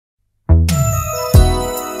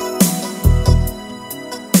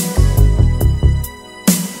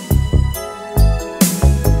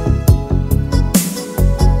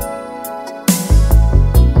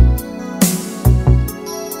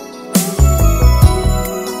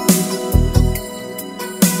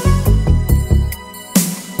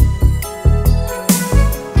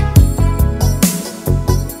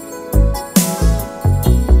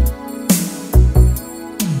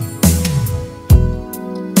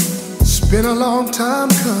been a long time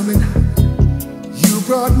coming. You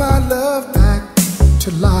brought my love back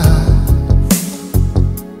to life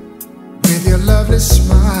with your lovely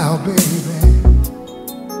smile, baby.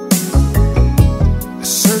 I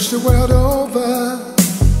searched the world over,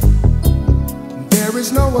 there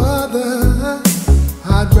is no other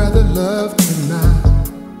I'd rather love tonight.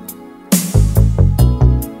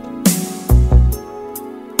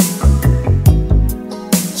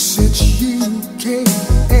 Since you came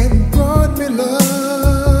and brought me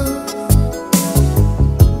love,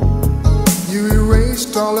 you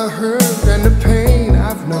erased all the hurt and the pain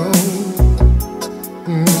I've known.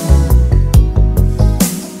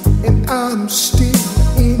 And I'm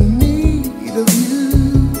still in need of you.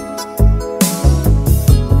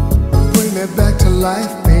 Bring me back to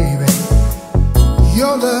life, baby.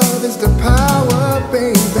 Your love is the power,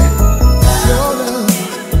 baby. Your love.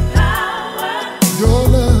 Your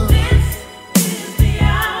love. This is the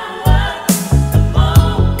hour, the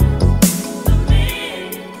moment, the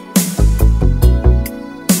minute.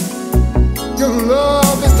 Your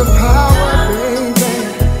love is the power, baby.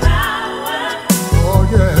 Oh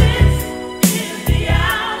yeah. This is the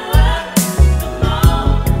hour, the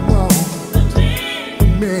moment, the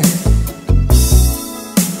minute.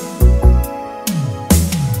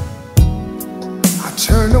 I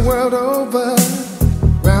turn the world over,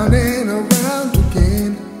 round and around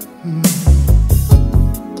again,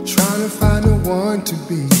 trying to find the one to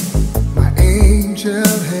be my angel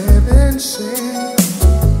heaven sent.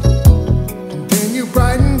 And then you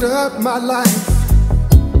brightened up my life.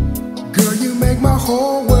 Girl, you make my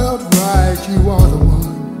whole world right. You are the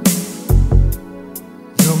one.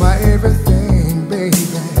 You're my everything, baby.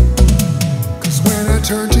 'Cause when I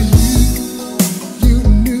turned to you, you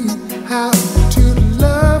knew how to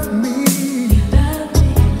love me.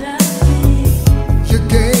 You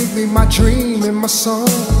gave me my dream and my song,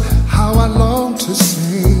 how I long to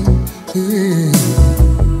sing.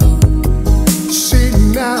 See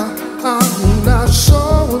now, I'm not so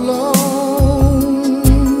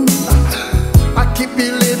alone. I keep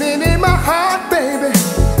you living in my heart, baby.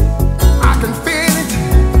 I can feel it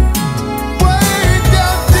way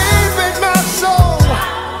down deep in my soul.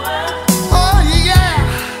 Oh yeah.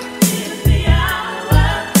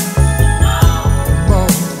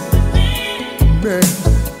 Man,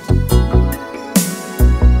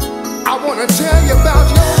 I wanna tell you about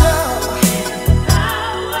your